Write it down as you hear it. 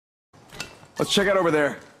Let's check out over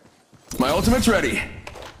there. My ultimate's ready.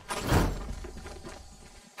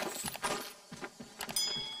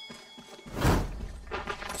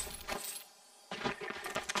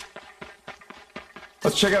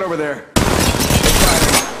 Let's check out over there.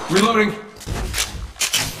 Firing. Reloading.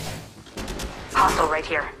 Hostile right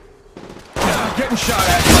here. Getting shot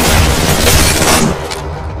at.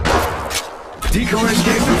 Decoy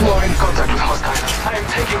escape deployed. Contact with hostile. I am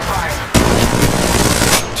taking fire.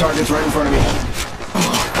 Target's right in front of me.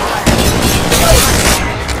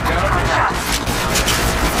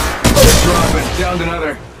 Drop it. Downed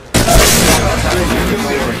another.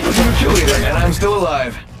 Kill leader, and I'm still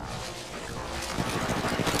alive.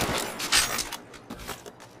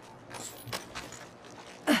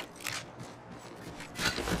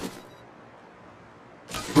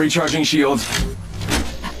 Recharging shields.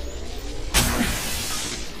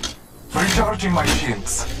 Recharging my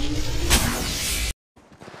shields.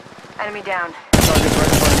 Enemy down. Target's right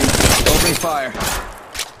in front of me. Opening fire.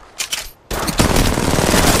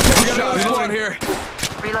 Reloading here.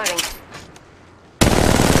 Reloading.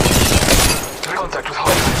 Contact with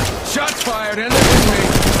hostile. Shots fired and they're hitting me.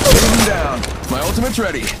 Moving down. My ultimate's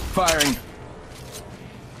ready. Firing.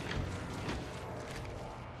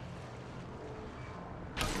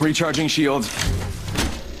 Recharging shields.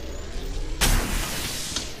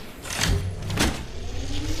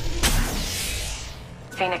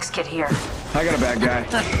 Phoenix kit here. I got a bad guy.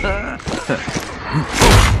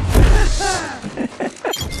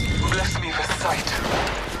 Bless me with sight.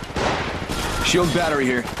 Shield battery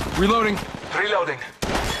here. Reloading. Reloading.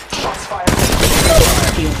 Shots fired.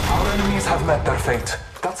 Our enemies have met their fate.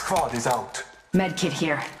 That squad is out. Med kit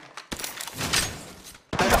here.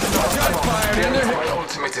 Shots fired and they're My hitting.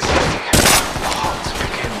 ultimate is ready. Hot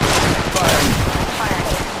begin. Firing. Firing.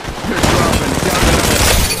 They're dropping. Down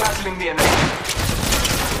another. Battling the enemy.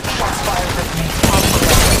 Shots fired at me.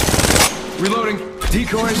 Reloading.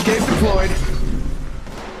 Decoy escape deployed.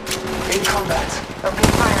 In combat.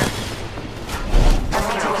 Opening fire.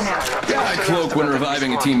 Enemy taken out. Yeah, I cloak when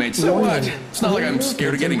reviving a teammate. So what? It's not like I'm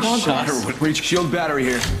scared of getting shot or what. Reach shield battery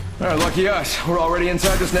here. All right, lucky us. We're already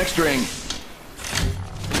inside this next ring.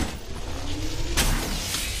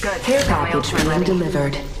 Good. Care package being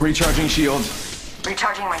delivered. Recharging shields.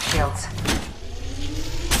 Recharging my shields.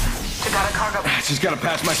 Took out a cargo. Just gotta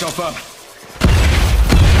patch myself up.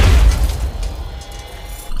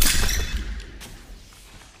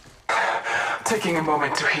 Taking a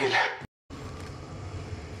moment to heal.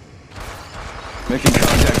 Making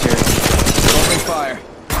contact here. Opening fire.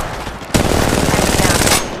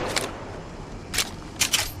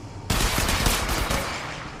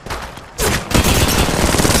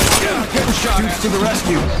 Getting shot at. To the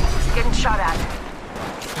rescue. Getting shot at.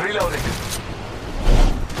 Reloading.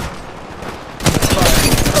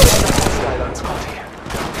 Firing. Hostile on Scotty.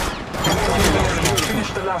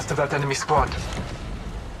 Finish the last of that enemy squad.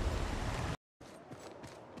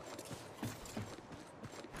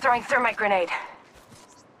 Throwing thermite grenade.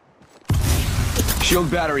 Shield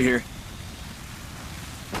battery here.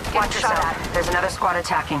 Getting shot at. There's another squad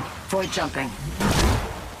attacking. Void jumping.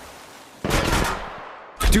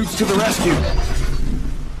 Dudes to the rescue.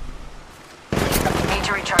 Need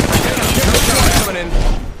to recharge my shields. No shot coming in.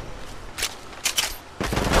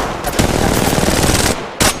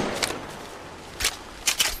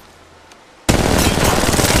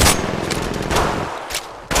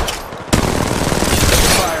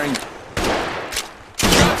 Firing.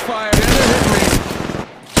 Shots fired and they're hitting me.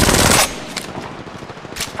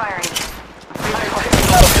 Firing.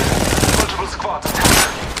 Multiple squads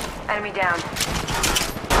attack. Enemy down.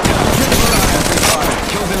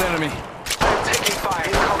 Killed an enemy. I'm taking fire.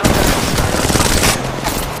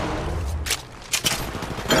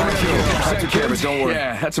 Enemy killed. Take care of it, don't worry.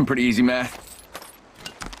 Yeah, that's some pretty easy math.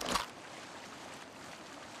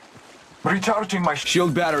 Recharging my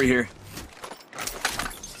Shield battery here.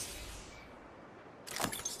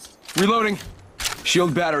 Reloading.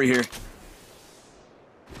 Shield battery here.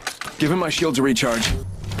 Give him my shield to recharge.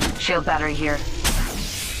 Shield battery here.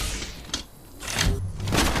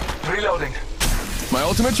 Reloading. My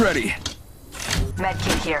ultimate's ready. Med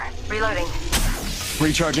kit here. Reloading.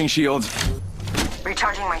 Recharging shields.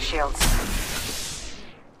 Recharging my shields.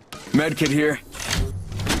 Med kit here.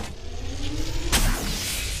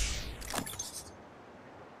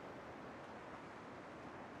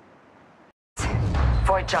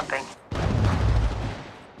 Void jumping.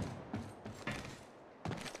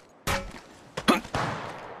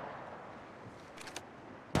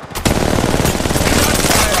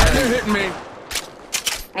 They're hitting me.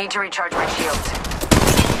 Need to recharge my shields.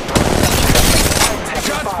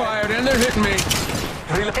 Shots fired and they're hitting me.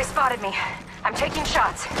 They spotted me. I'm taking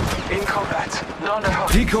shots. In combat. None at all.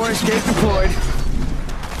 Decoy escape deployed.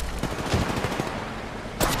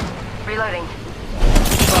 Reloading.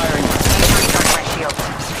 Firing. Recharge my shield.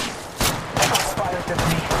 Shots fired at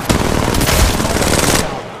me.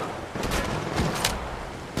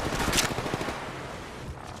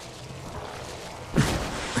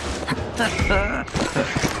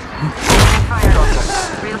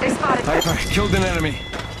 They spotted. I killed an enemy.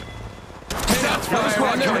 Shots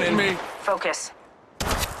fired and they're hitting me. Focus.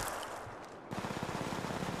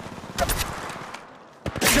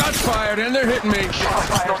 Shots fired and they're hitting me. Shots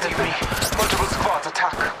fired at me. Multiple squads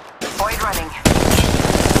attack. Void running.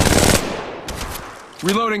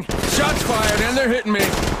 Reloading. Shots fired and they're hitting me.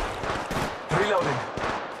 Reloading.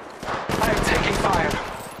 I am taking fire.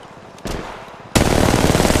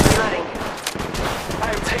 Reloading. I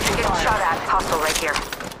am taking Getting fire. shot at. Hostile right here.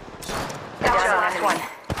 Down to the last one.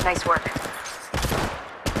 Nice work.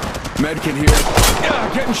 Medkit here.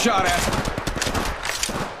 Getting shot at.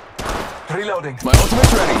 Reloading. My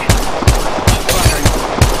ultimate's ready. Firing.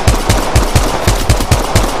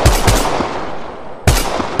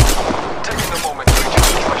 Taking a moment to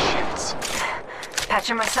recharge my shields.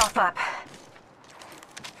 Patching myself up.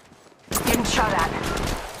 Getting shot at.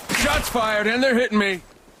 Shots fired and they're hitting me.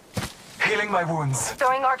 Healing my wounds.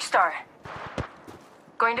 Throwing Arc Star.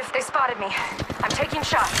 Going to... They spotted me. I'm taking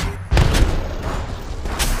shots.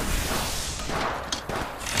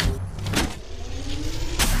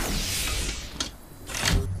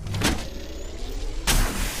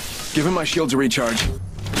 Giving my shields a recharge.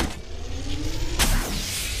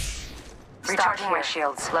 Recharging my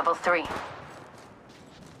shields. Level 3.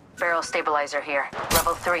 Barrel stabilizer here.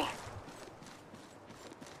 Level 3.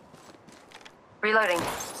 Reloading.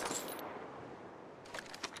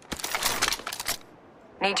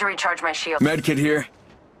 Need to recharge my shield. Medkit here.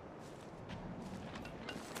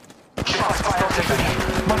 Shots fired at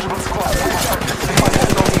me. Multiple squads attack. My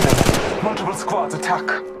head not even. Multiple squads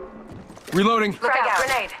attack. Reloading. Look out.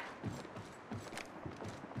 Grenade.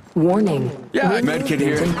 Warning. Yeah, Ring medkit here.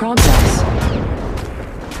 movement in progress.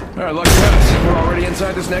 Alright, lucky us. We're already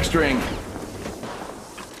inside this next ring.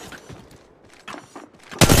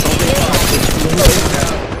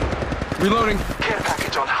 Reloading. Care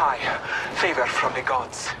package on high. Favor from the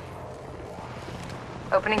gods.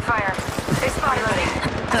 Opening fire. They spotted me.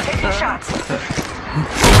 I'm taking shots.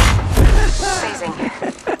 Phasing.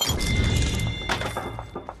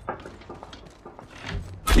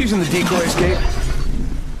 Using the decoy escape.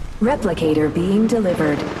 Replicator being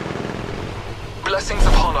delivered. Blessings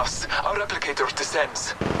upon us. Our replicator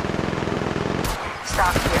descends.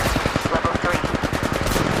 Stop here. Level 3.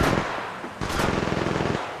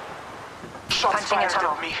 Shots Punching a fired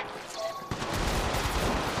tunnel. at me.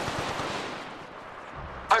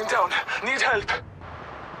 I'm down. Need help.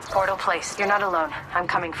 Portal placed. You're not alone. I'm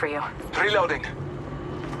coming for you. Reloading.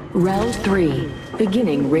 Round 3.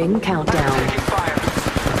 Beginning ring countdown. Taking fire.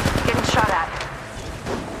 Getting shot at.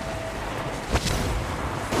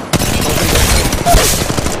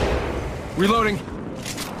 Reloading.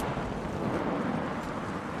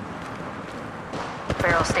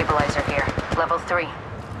 Barrel stabilizer here. Level 3.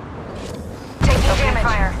 Taking damage.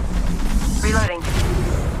 Fire. Reloading.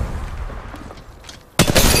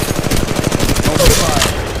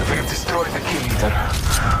 We've destroyed the key leader.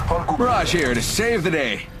 All good. Mirage here to save the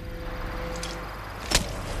day.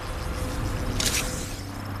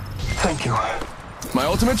 Thank you. My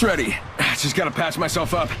ultimate's ready. Just gotta patch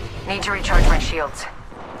myself up. Need to recharge my shields.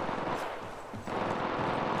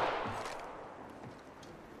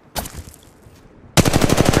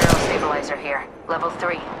 Barrel stabilizer here. Level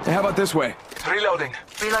 3. How about this way? Reloading.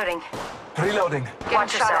 Reloading. Reloading.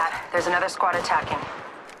 Watch yourself. There's another squad attacking.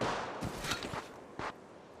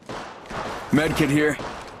 Medkit here.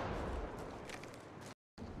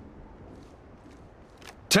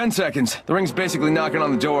 10 seconds. The ring's basically knocking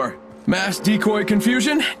on the door. Mass decoy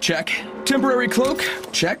confusion? Check. Temporary cloak?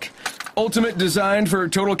 Check. Ultimate designed for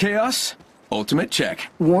total chaos? Ultimate check.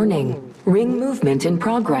 Warning. Ring movement in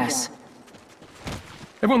progress.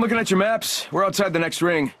 Everyone looking at your maps? We're outside the next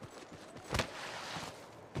ring.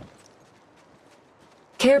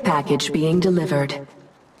 Care package being delivered.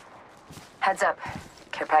 Heads up.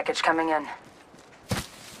 Care package coming in.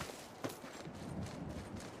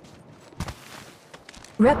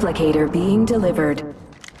 Replicator being delivered.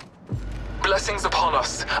 Blessings upon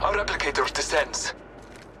us. Our replicator descends.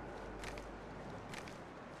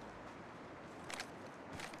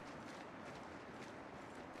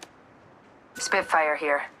 Spitfire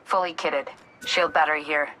here. Fully kitted. Shield battery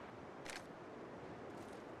here.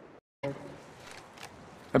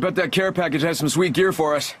 I bet that care package has some sweet gear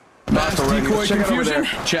for us. Mass decoy confusion?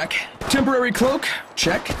 Check. Temporary cloak?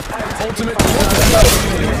 Check. Ultimate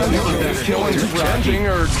killing, scratching,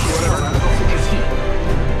 or whatever.